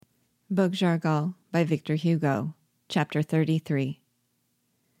Book by Victor Hugo, Chapter 33.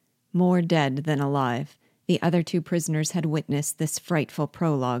 More dead than alive, the other two prisoners had witnessed this frightful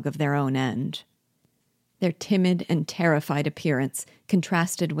prologue of their own end. Their timid and terrified appearance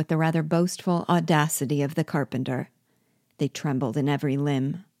contrasted with the rather boastful audacity of the carpenter. They trembled in every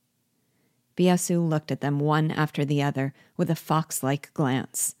limb. Biassou looked at them one after the other with a fox-like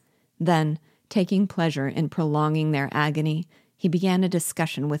glance. Then, taking pleasure in prolonging their agony, he began a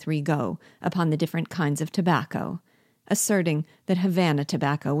discussion with Rigaud upon the different kinds of tobacco, asserting that Havana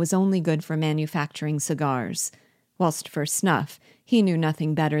tobacco was only good for manufacturing cigars, whilst for snuff he knew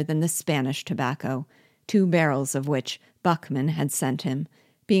nothing better than the Spanish tobacco, 2 barrels of which Buckman had sent him,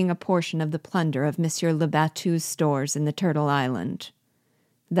 being a portion of the plunder of Monsieur Le Batou's stores in the Turtle Island.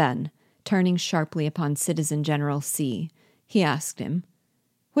 Then, turning sharply upon Citizen General C, he asked him,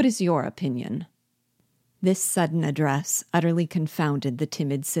 "What is your opinion?" This sudden address utterly confounded the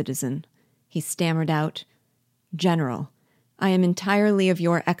timid citizen. He stammered out, "General, I am entirely of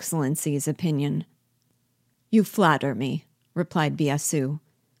your Excellency's opinion." "You flatter me," replied Biassou.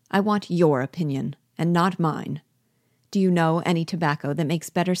 "I want your opinion, and not mine. Do you know any tobacco that makes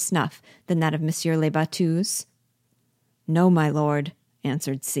better snuff than that of Monsieur Le Batou's?" "No, my lord,"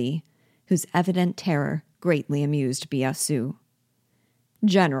 answered C, whose evident terror greatly amused Biassou.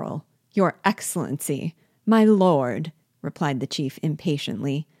 "General, your Excellency, my lord," replied the chief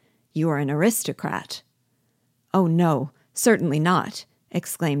impatiently, "you are an aristocrat." "Oh, no, certainly not,"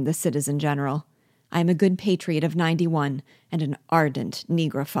 exclaimed the citizen general. "I am a good patriot of '91 and an ardent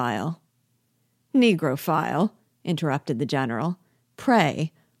negrophile." "Negrophile?" interrupted the general.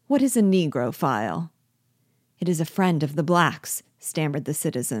 "Pray, what is a negrophile?" "It is a friend of the blacks," stammered the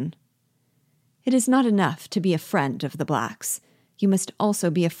citizen. "It is not enough to be a friend of the blacks. You must also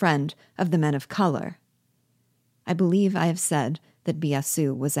be a friend of the men of color." I believe I have said that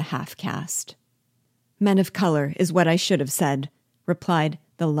Biassou was a half-caste. "Men of color is what I should have said," replied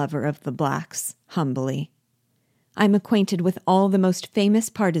the lover of the blacks, humbly. "I am acquainted with all the most famous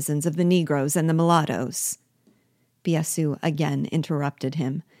partisans of the Negroes and the mulattoes." Biassou again interrupted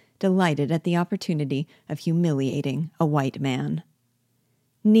him, delighted at the opportunity of humiliating a white man.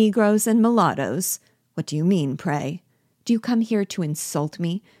 "Negroes and mulattoes? What do you mean, pray? Do you come here to insult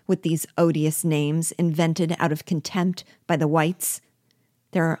me with these odious names invented out of contempt by the whites?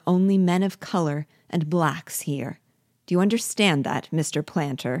 There are only men of color and blacks here. Do you understand that, Mr.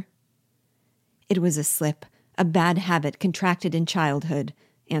 Planter?" "It was a slip, a bad habit contracted in childhood,"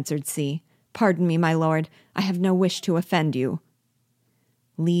 answered C. "Pardon me, my lord, I have no wish to offend you."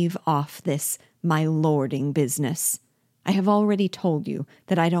 "Leave off this my lording business. I have already told you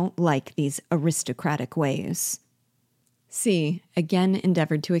that I don't like these aristocratic ways." C again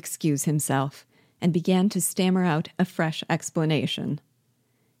endeavored to excuse himself, and began to stammer out a fresh explanation.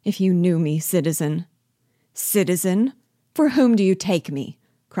 "If you knew me, citizen—" "Citizen? For whom do you take me?"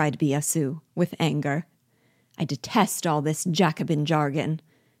 cried Biassou, with anger. "I detest all this Jacobin jargon.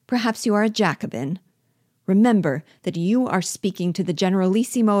 Perhaps you are a Jacobin? Remember that you are speaking to the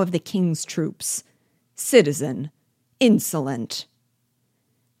Generalissimo of the King's troops. Citizen! Insolent!"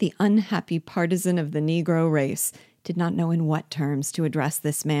 The unhappy partisan of the Negro race did not know in what terms to address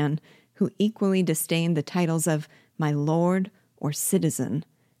this man, who equally disdained the titles of my lord or citizen,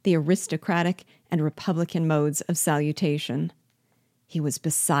 the aristocratic and republican modes of salutation. He was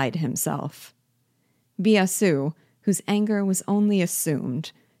beside himself. Biassou, whose anger was only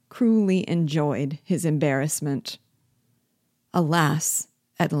assumed, cruelly enjoyed his embarrassment. "Alas,"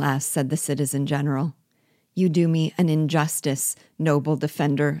 at last said the citizen general, "you do me an injustice, noble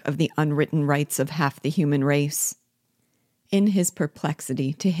defender of the unwritten rights of half the human race." In his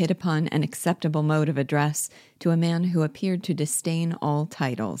perplexity to hit upon an acceptable mode of address to a man who appeared to disdain all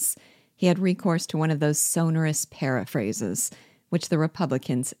titles, he had recourse to one of those sonorous paraphrases which the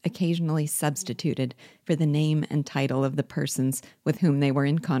Republicans occasionally substituted for the name and title of the persons with whom they were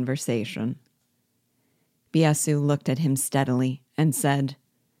in conversation. Biassou looked at him steadily and said,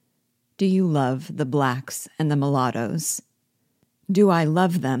 "Do you love the blacks and the mulattoes?" "Do I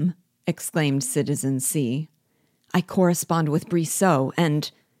love them?" exclaimed Citizen C. "I correspond with Brissot,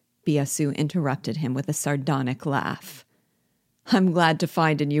 and—" Biassou interrupted him with a sardonic laugh. "I'm glad to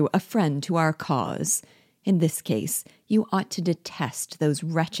find in you a friend to our cause. In this case, you ought to detest those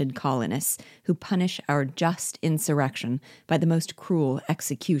wretched colonists who punish our just insurrection by the most cruel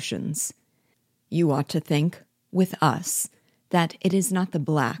executions. You ought to think, with us, that it is not the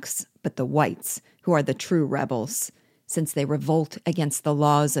blacks, but the whites, who are the true rebels, since they revolt against the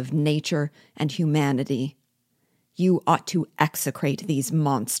laws of nature and humanity. You ought to execrate these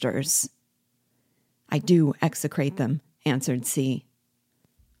monsters." "I do execrate them," answered C.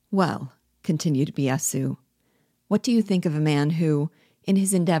 Well, continued Biassou, what do you think of a man who, in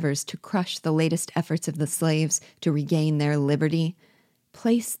his endeavors to crush the latest efforts of the slaves to regain their liberty,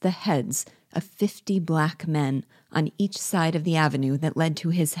 placed the heads of 50 black men on each side of the avenue that led to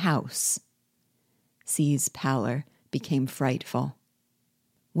his house? C's pallor became frightful.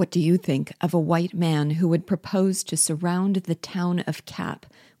 What do you think of a white man who would propose to surround the town of Cap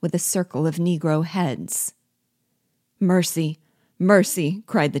with a circle of Negro heads? Mercy, mercy,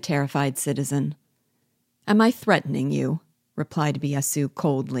 cried the terrified citizen. Am I threatening you? Replied Biassou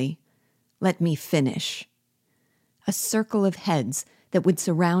coldly. Let me finish. A circle of heads that would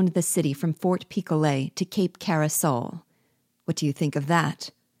surround the city from Fort Picolet to Cape Carasol. What do you think of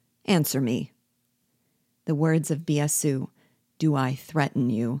that? Answer me. The words of Biassou, "Do I threaten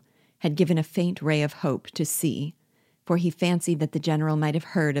you?" had given a faint ray of hope to C, for he fancied that the general might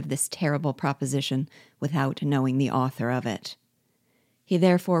have heard of this terrible proposition without knowing the author of it. He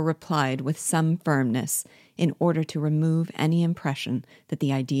therefore replied with some firmness in order to remove any impression that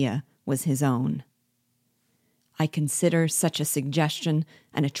the idea was his own. I consider such a suggestion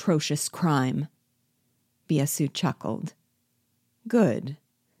an atrocious crime. Biassou chuckled. Good.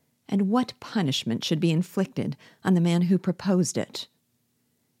 And what punishment should be inflicted on the man who proposed it?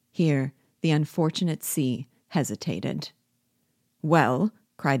 Here the unfortunate C hesitated. Well,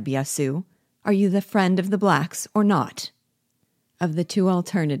 cried Biassou, are you the friend of the blacks or not? Of the two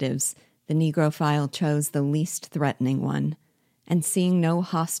alternatives, the Negrophile chose the least threatening one, and seeing no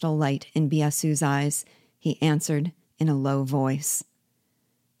hostile light in Biassou's eyes, he answered in a low voice,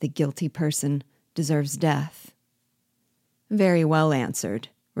 The guilty person deserves death. Very well answered,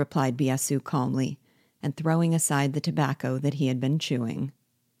 replied Biassou calmly, and throwing aside the tobacco that he had been chewing.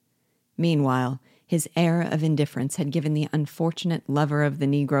 Meanwhile, his air of indifference had given the unfortunate lover of the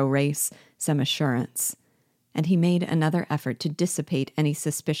Negro race some assurance, and he made another effort to dissipate any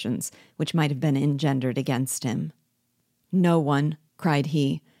suspicions which might have been engendered against him. No one, cried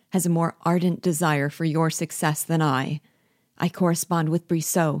he, has a more ardent desire for your success than I. I correspond with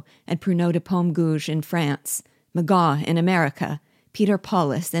Brissot and Pruneau de Pomme-Gouge in France, Magaw in America, Peter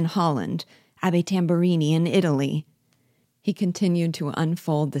Paulus in Holland, Abbe Tamburini in Italy. He continued to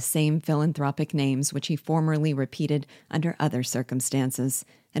unfold the same philanthropic names which he formerly repeated under other circumstances,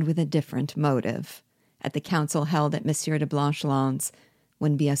 and with a different motive, at the council held at Monsieur de Blanchelon's,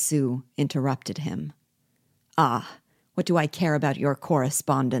 when Biassou interrupted him. Ah, what do I care about your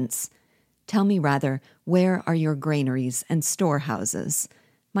correspondence? Tell me rather, where are your granaries and storehouses?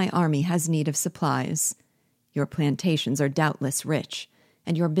 My army has need of supplies. Your plantations are doubtless rich,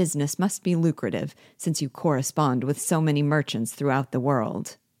 and your business must be lucrative, since you correspond with so many merchants throughout the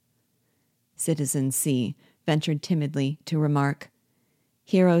world. Citizen C ventured timidly to remark,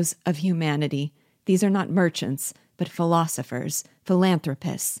 Heroes of humanity, these are not merchants, but philosophers,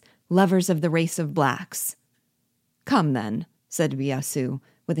 philanthropists, lovers of the race of blacks. Come then, said Biassou,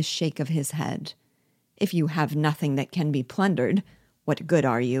 with a shake of his head. If you have nothing that can be plundered, what good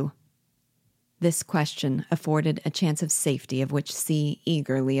are you? This question afforded a chance of safety of which C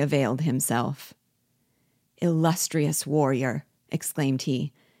eagerly availed himself. Illustrious warrior, exclaimed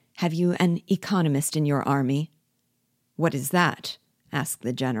he, have you an economist in your army? What is that? Asked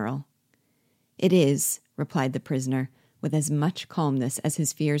the general. It is, replied the prisoner, with as much calmness as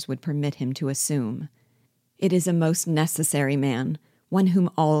his fears would permit him to assume. It is a most necessary man, one whom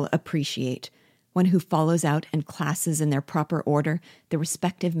all appreciate, one who follows out and classes in their proper order the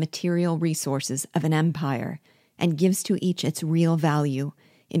respective material resources of an empire, and gives to each its real value,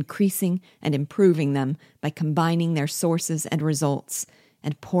 increasing and improving them by combining their sources and results,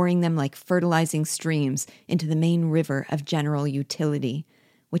 and pouring them like fertilizing streams into the main river of general utility,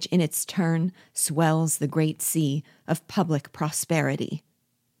 which in its turn swells the great sea of public prosperity.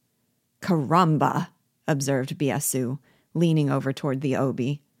 Caramba! Observed Biassou, leaning over toward the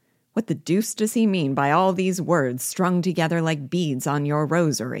Obi. What the deuce does he mean by all these words strung together like beads on your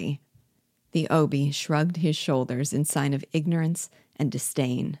rosary? The Obi shrugged his shoulders in sign of ignorance and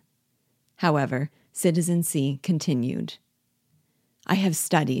disdain. However, Citizen C continued. I have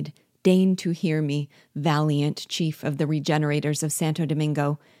studied, deign to hear me, valiant chief of the regenerators of Santo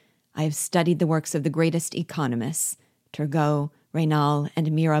Domingo. I have studied the works of the greatest economists, Turgot, Raynal,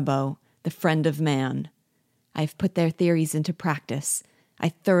 and Mirabeau, the friend of man. I have put their theories into practice. I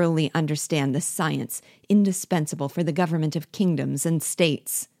thoroughly understand the science indispensable for the government of kingdoms and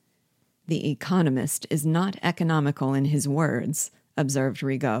states. The economist is not economical in his words, observed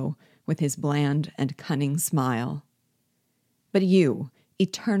Rigaud, with his bland and cunning smile. But you,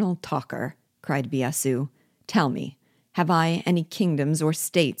 eternal talker, cried Biassou, tell me, have I any kingdoms or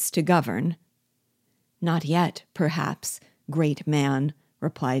states to govern? Not yet, perhaps, great man,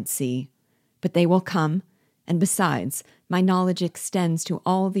 replied C. But they will come, and besides, my knowledge extends to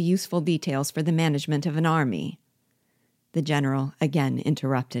all the useful details for the management of an army. The general again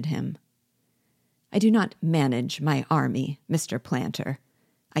interrupted him. I do not manage my army, Mr. Planter.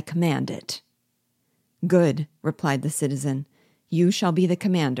 I command it. Good, replied the citizen. You shall be the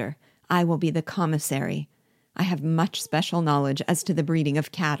commander. I will be the commissary. I have much special knowledge as to the breeding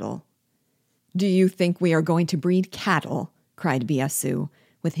of cattle. Do you think we are going to breed cattle? Cried Biassou,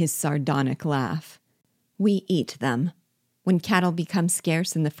 with his sardonic laugh. We eat them. When cattle become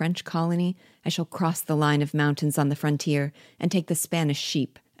scarce in the French colony, I shall cross the line of mountains on the frontier and take the Spanish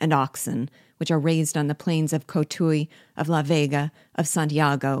sheep and oxen, which are raised on the plains of Cotuí, of La Vega, of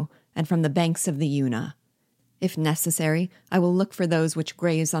Santiago, and from the banks of the Una. If necessary, I will look for those which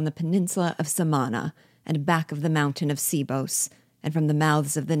graze on the peninsula of Samana and back of the mountain of Cebos, and from the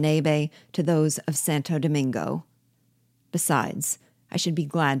mouths of the Nebe to those of Santo Domingo. Besides, I should be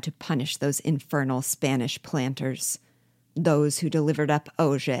glad to punish those infernal Spanish planters, those who delivered up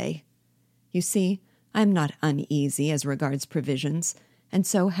Auger. You see, I am not uneasy as regards provisions, and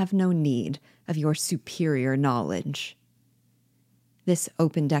so have no need of your superior knowledge. This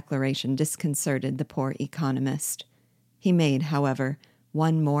open declaration disconcerted the poor economist. He made, however,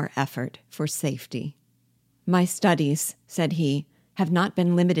 one more effort for safety. My studies, said he, have not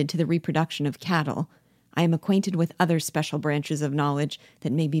been limited to the reproduction of cattle. I am acquainted with other special branches of knowledge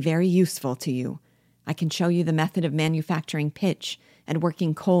that may be very useful to you. I can show you the method of manufacturing pitch and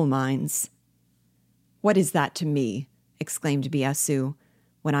working coal mines. What is that to me? Exclaimed Biassou.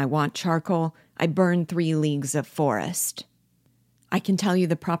 When I want charcoal, I burn 3 leagues of forest. I can tell you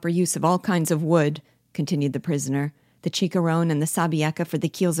the proper use of all kinds of wood, continued the prisoner, the chicarrone and the sabieca for the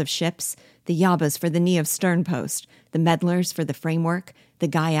keels of ships, the yabas for the knee of sternpost, the medlars for the framework, the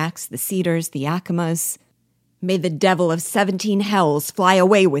gaiacs, the cedars, the acamas. May the devil of 17 hells fly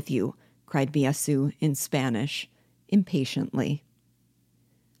away with you, cried Biassou in Spanish, impatiently.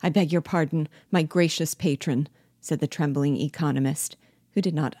 I beg your pardon, my gracious patron, said the trembling economist, who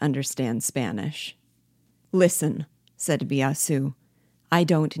did not understand Spanish. Listen, said Biassou. I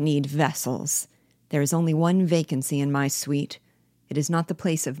don't need vessels. There is only one vacancy in my suite. It is not the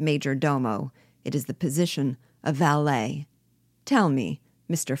place of major domo. It is the position of valet. Tell me,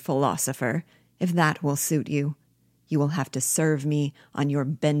 Mr. Philosopher, if that will suit you. You will have to serve me on your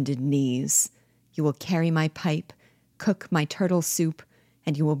bended knees. You will carry my pipe, cook my turtle soup,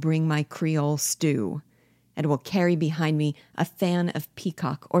 and you will bring my Creole stew, and will carry behind me a fan of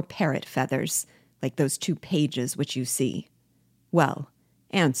peacock or parrot feathers, like those 2 pages which you see. Well,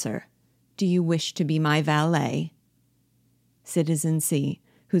 answer, do you wish to be my valet? Citizen C,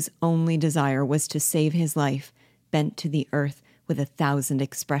 whose only desire was to save his life, bent to the earth with 1,000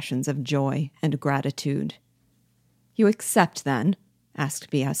 expressions of joy and gratitude. You accept, then? Asked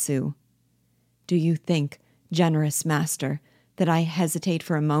Biassou. Do you think, generous master, that I hesitate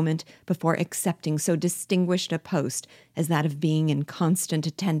for a moment before accepting so distinguished a post as that of being in constant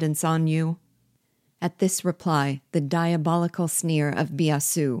attendance on you? At this reply, the diabolical sneer of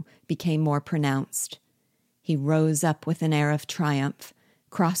Biassou became more pronounced. He rose up with an air of triumph,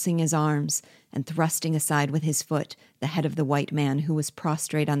 crossing his arms and thrusting aside with his foot the head of the white man who was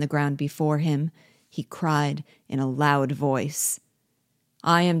prostrate on the ground before him. He cried in a loud voice,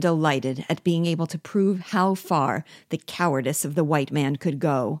 I am delighted at being able to prove how far the cowardice of the white man could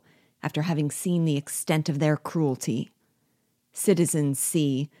go, after having seen the extent of their cruelty. Citizen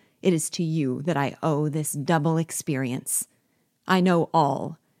C, it is to you that I owe this double experience. I know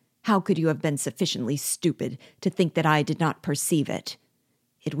all. How could you have been sufficiently stupid to think that I did not perceive it?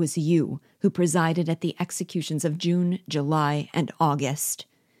 It was you who presided at the executions of June, July, and August.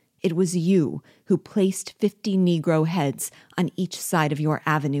 It was you who placed 50 Negro heads on each side of your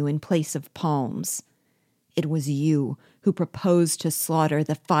avenue in place of palms. It was you who proposed to slaughter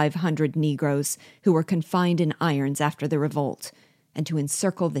the 500 Negroes who were confined in irons after the revolt, and to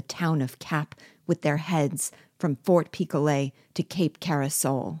encircle the town of Cap with their heads from Fort Picolet to Cape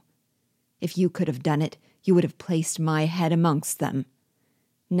Carasol. If you could have done it, you would have placed my head amongst them.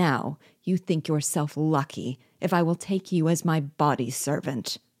 Now you think yourself lucky if I will take you as my body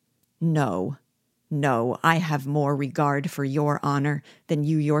servant. No, I have more regard for your honor than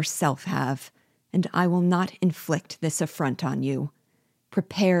you yourself have, and I will not inflict this affront on you.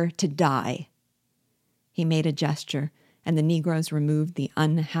 Prepare to die. He made a gesture, and the Negroes removed the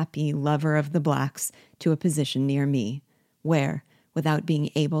unhappy lover of the blacks to a position near me, where, without being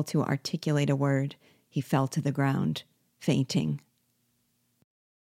able to articulate a word, he fell to the ground, fainting.